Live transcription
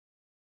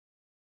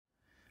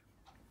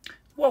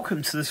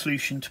Welcome to the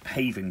solution to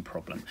paving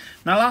problem.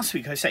 Now last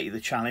week I set you the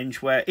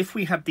challenge where if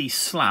we had these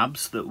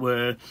slabs that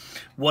were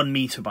 1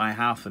 metre by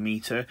 ½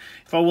 metre,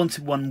 if I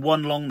wanted one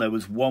long there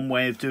was one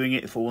way of doing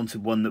it. If I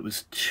wanted one that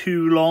was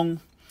too long,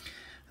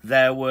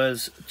 there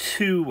was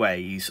two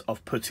ways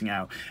of putting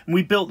out. And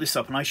we built this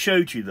up and I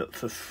showed you that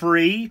for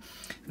 3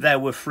 there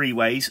were 3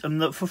 ways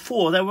and that for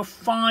 4 there were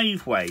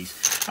 5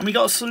 ways. And we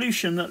got a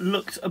solution that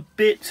looked a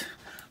bit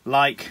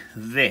like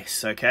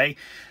this, okay?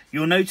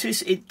 You'll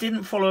notice it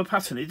didn't follow a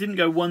pattern. It didn't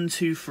go 1,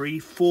 2, 3,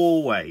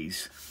 4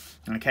 ways.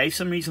 Okay, for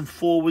some reason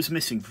 4 was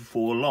missing for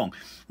 4 long.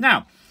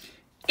 Now,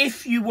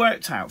 if you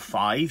worked out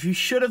 5, you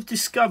should have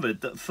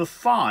discovered that for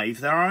 5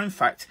 there are in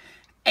fact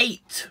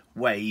 8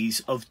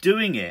 ways of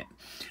doing it.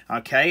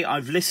 Okay,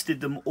 I've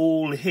listed them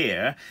all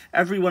here.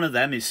 Every one of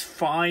them is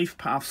 5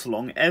 paths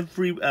long,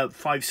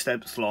 5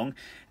 steps long.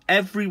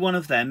 Every one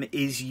of them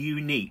is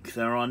unique.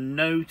 There are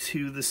no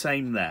two the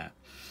same there.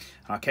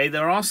 Okay,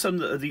 there are some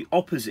that are the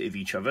opposite of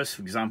each other. So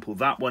for example,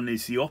 that one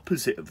is the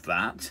opposite of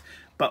that,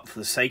 but for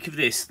the sake of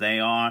this, they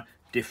are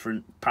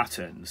different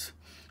patterns.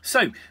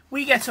 So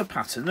we get a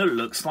pattern that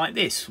looks like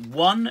this: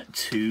 1,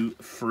 2,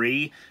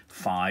 3,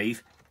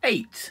 5,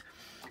 8.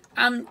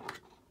 And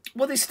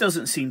well, this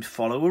doesn't seem to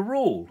follow a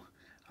rule.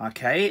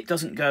 Okay, it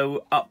doesn't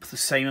go up the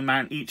same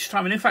amount each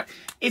time. And in fact,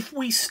 if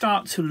we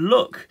start to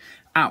look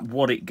at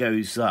what it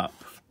goes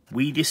up,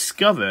 we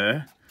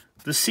discover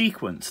the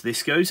sequence.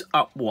 This goes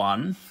up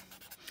 1.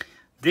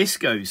 This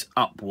goes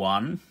up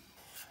 1,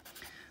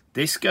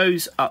 this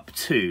goes up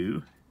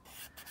 2,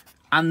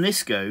 and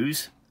this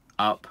goes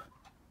up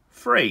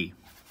 3.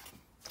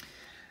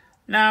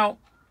 Now,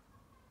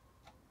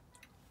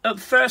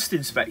 at first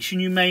inspection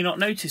you may not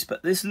notice,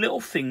 but there's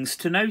little things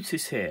to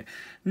notice here.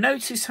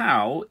 Notice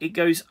how it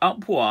goes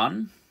up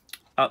 1,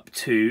 up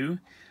 2,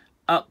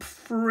 up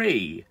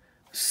 3.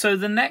 So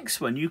the next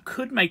one, you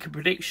could make a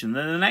prediction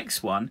that the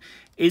next one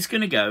is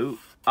going to go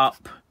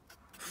up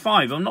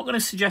 5. I'm not going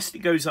to suggest it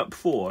goes up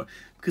 4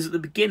 because at the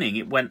beginning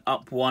it went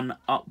up 1,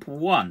 up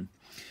 1.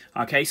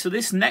 Okay, so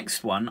this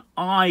next one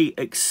I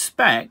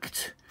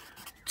expect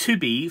to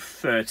be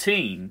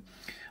 13.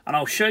 And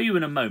I'll show you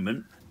in a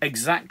moment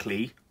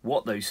exactly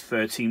what those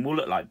 13 will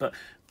look like. But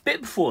a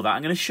bit before that,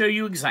 I'm going to show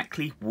you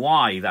exactly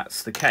why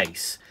that's the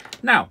case.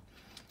 Now,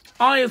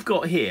 I have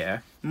got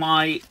here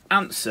my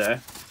answer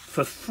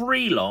for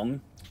 3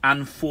 long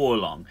and 4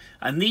 long.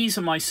 And these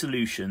are my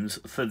solutions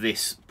for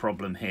this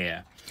problem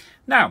here.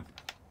 Now,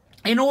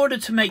 in order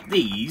to make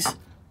these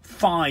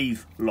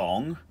 5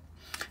 long,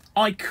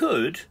 I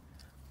could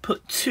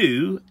put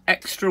 2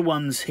 extra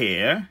ones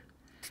here,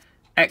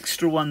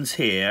 extra ones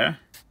here,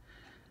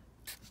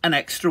 and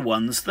extra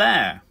ones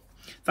there.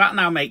 That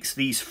now makes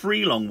these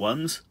 3 long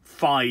ones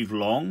 5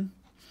 long.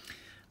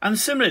 And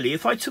similarly,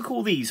 if I took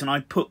all these and I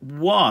put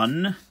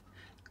 1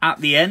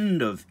 at the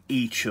end of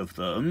each of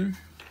them,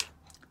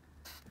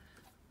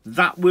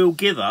 that will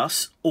give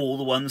us all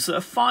the ones that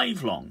are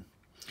 5 long.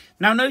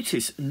 Now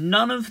notice,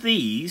 none of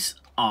these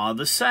are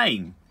the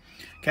same.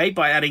 Okay,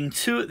 by adding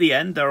 2 at the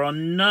end, there are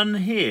none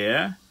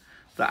here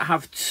that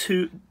have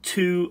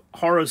two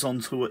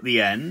horizontal at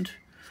the end.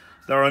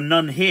 There are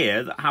none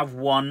here that have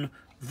 1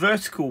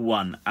 vertical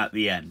one at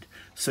the end.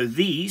 So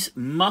these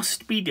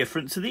must be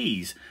different to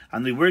these.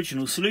 And the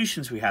original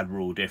solutions we had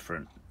were all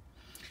different.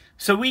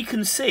 So we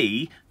can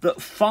see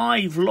that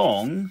 5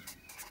 long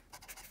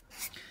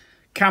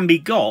can be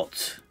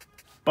got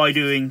by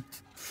doing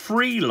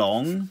 3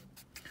 long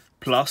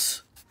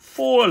plus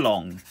 4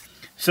 long.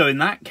 So in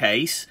that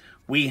case,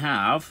 we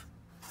have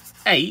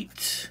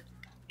 8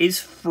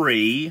 is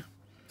 3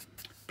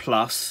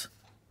 plus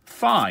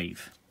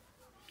 5.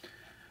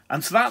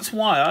 And so that's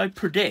why I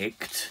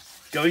predict,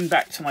 going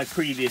back to my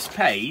previous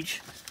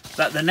page,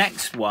 that the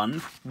next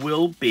one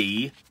will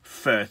be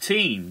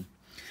 13.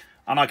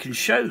 And I can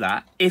show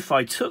that if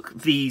I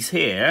took these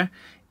here,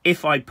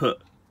 if I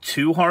put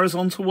 2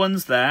 horizontal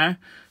ones there,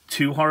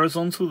 2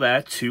 horizontal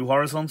there, 2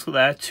 horizontal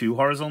there, 2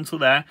 horizontal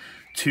there,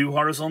 2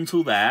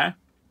 horizontal there.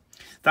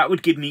 That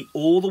would give me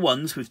all the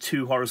ones with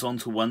 2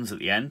 horizontal ones at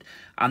the end,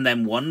 and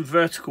then 1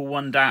 vertical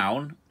one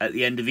down at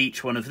the end of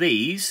each one of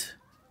these.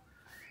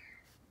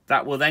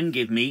 That will then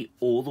give me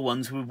all the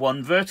ones with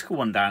 1 vertical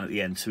one down at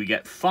the end. So we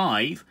get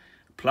 5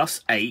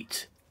 plus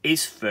 8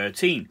 is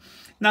 13.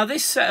 Now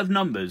this set of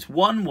numbers,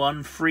 1,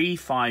 1, 3,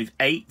 5,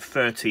 8,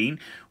 13,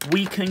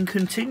 we can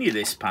continue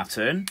this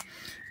pattern.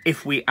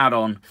 If we add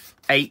on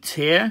 8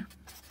 here,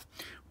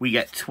 we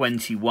get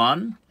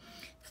 21.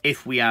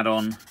 If we add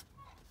on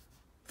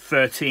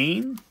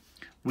 13,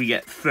 we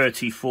get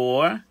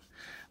 34.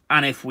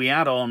 And if we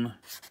add on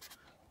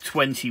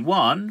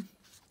 21,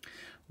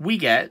 we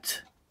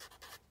get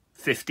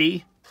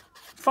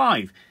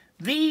 55.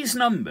 These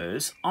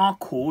numbers are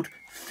called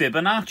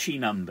Fibonacci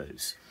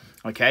numbers.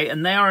 Okay,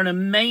 and they are an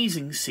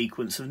amazing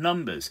sequence of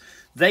numbers.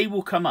 They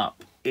will come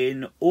up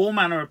in all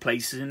manner of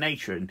places in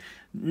nature.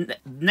 And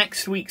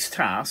next week's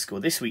task, or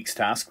this week's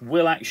task,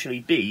 will actually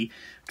be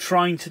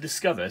trying to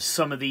discover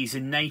some of these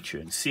in nature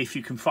and see if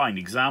you can find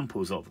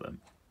examples of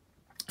them.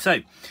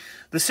 So,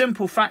 The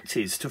simple fact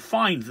is, to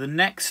find the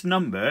next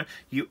number,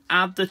 you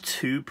add the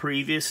two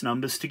previous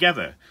numbers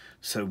together.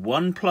 So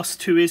 1 plus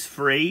 2 is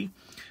 3,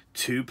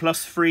 2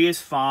 plus 3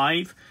 is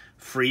 5,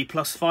 3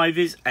 plus 5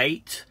 is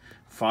 8,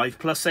 5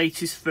 plus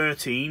 8 is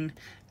 13,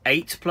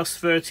 8 plus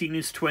 13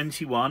 is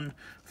 21,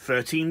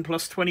 13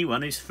 plus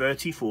 21 is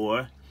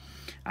 34,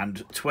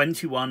 and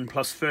 21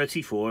 plus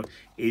 34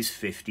 is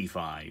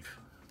 55.